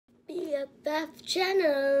BFF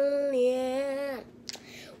channel, yeah.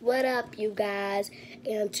 What up, you guys?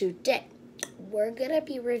 And today, we're gonna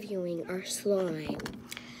be reviewing our slime.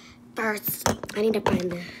 First, I need to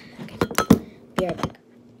find the... Okay, be right back.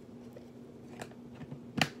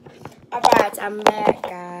 Alright, I'm back,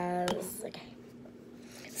 guys. Okay.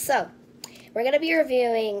 So, we're gonna be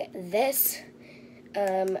reviewing this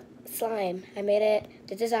slime. I made it.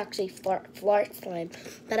 This is actually flirt slime,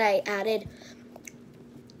 but I added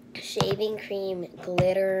shaving cream,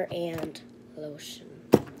 glitter, and lotion.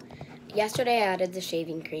 Yesterday I added the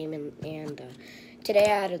shaving cream and today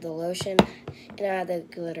I added the lotion and I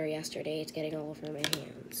added the glitter yesterday. It's getting all over my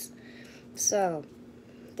hands. So,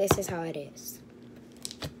 this is how it is.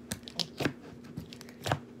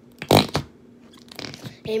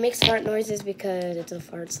 And it makes fart noises because it's a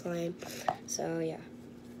fart slime. So, yeah.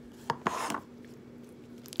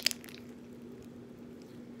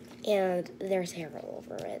 And there's hair all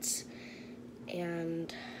over it.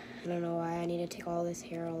 And I don't know why I need to take all this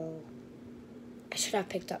hair all... I should have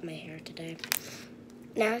picked up my hair today.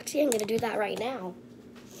 Now, actually, I'm going to do that right now.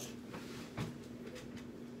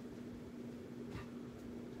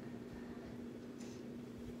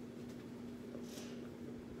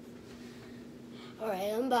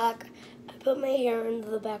 Alright, I'm back. I put my hair into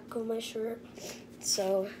the back of my shirt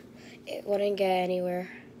so it wouldn't get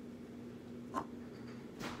anywhere.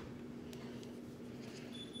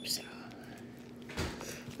 So,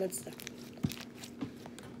 that's that.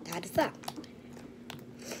 That is that.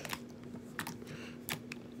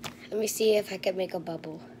 Let me see if I can make a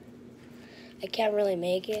bubble. I can't really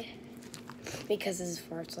make it because this is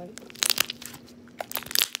fart slime.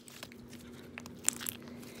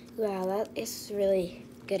 Wow, that is really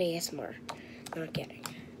good ASMR. Not kidding.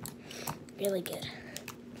 Really good.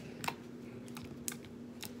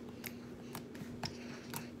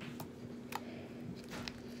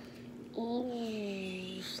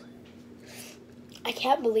 Ooh. I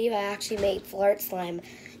can't believe I actually made flirt slime.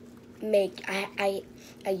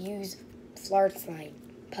 I use flirt slime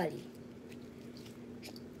putty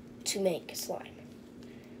to make slime.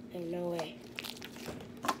 There's no way.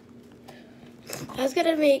 I was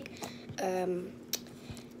gonna make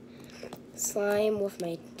slime with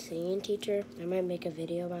my singing teacher. I might make a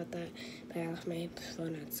video about that, but I left my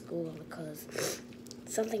phone at school because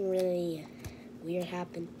something really weird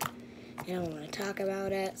happened. I don't want to talk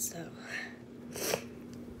about it, so.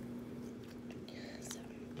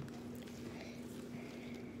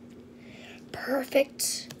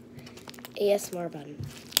 Perfect ASMR button.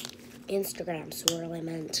 Instagram swirl, I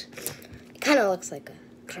meant. It kind of looks like a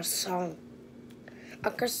croissant.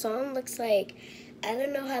 A croissant looks like, I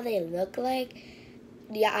don't know how they look like.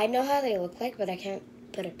 Yeah, I know how they look like, but I can't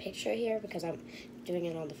put a picture here because I'm doing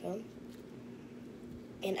it on the phone.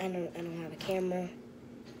 And I don't have a camera.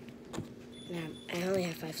 And I only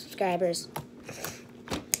have 5 subscribers.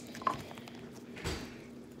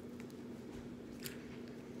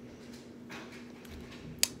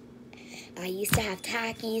 I used to have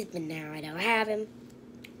Takis, but now I don't have him.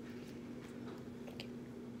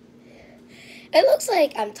 It looks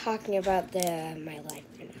like I'm talking about my life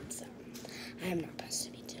right now, so I'm not supposed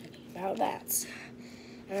to be talking about that.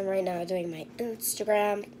 I'm right now doing my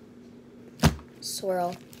Instagram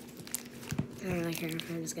swirl. I don't really care.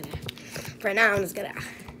 I'm just gonna, for now, I'm just gonna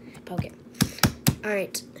poke it.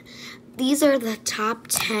 Alright, these are the top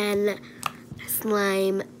 10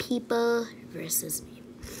 slime people versus me.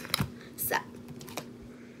 So,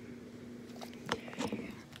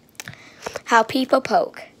 how people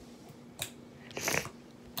poke.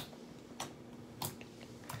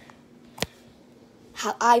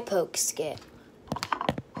 How I poke Skip.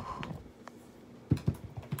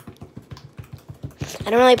 I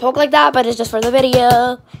don't really poke like that, but it's just for the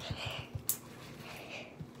video.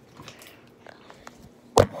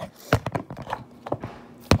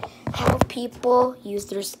 How people use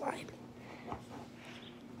their slime.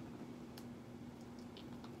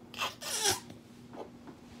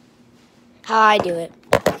 How I do it.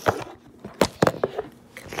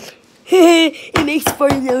 It makes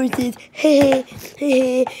funny noises.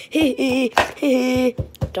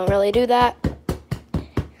 Don't really do that.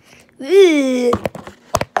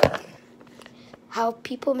 How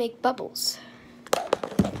people make bubbles.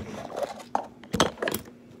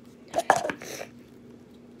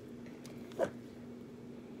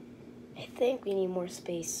 I think we need more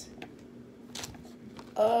space.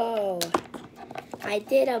 Oh, I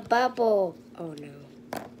did a bubble. Oh no.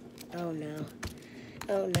 Oh no.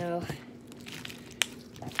 Oh no.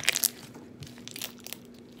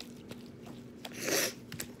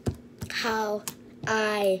 How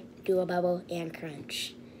I do a bubble and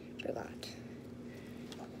crunch. Forgot.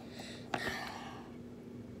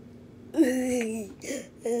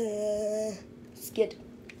 biscuit.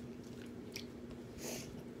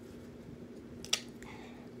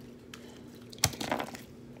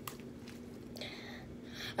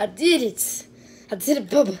 I did it. I did it,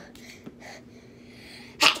 Bubba.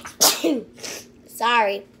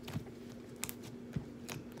 Sorry.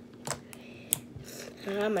 I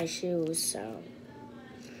don't have my shoes, so.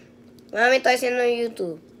 Mami, estoy haciendo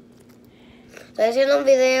YouTube. Estoy haciendo un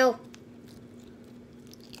video.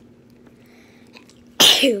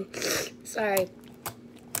 Sorry.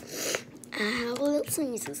 I have a little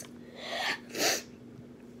sneezes.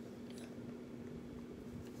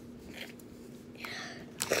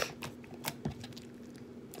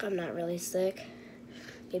 I'm not really sick.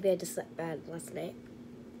 Maybe I just slept bad last night.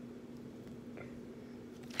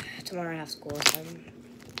 Tomorrow I have school. So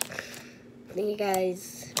thank you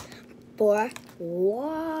guys for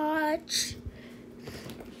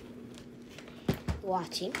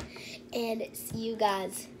watching, and see you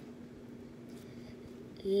guys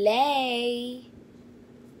later.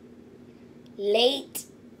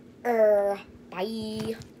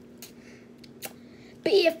 Bye.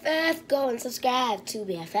 BFF, go and subscribe to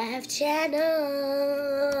BFF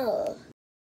channel.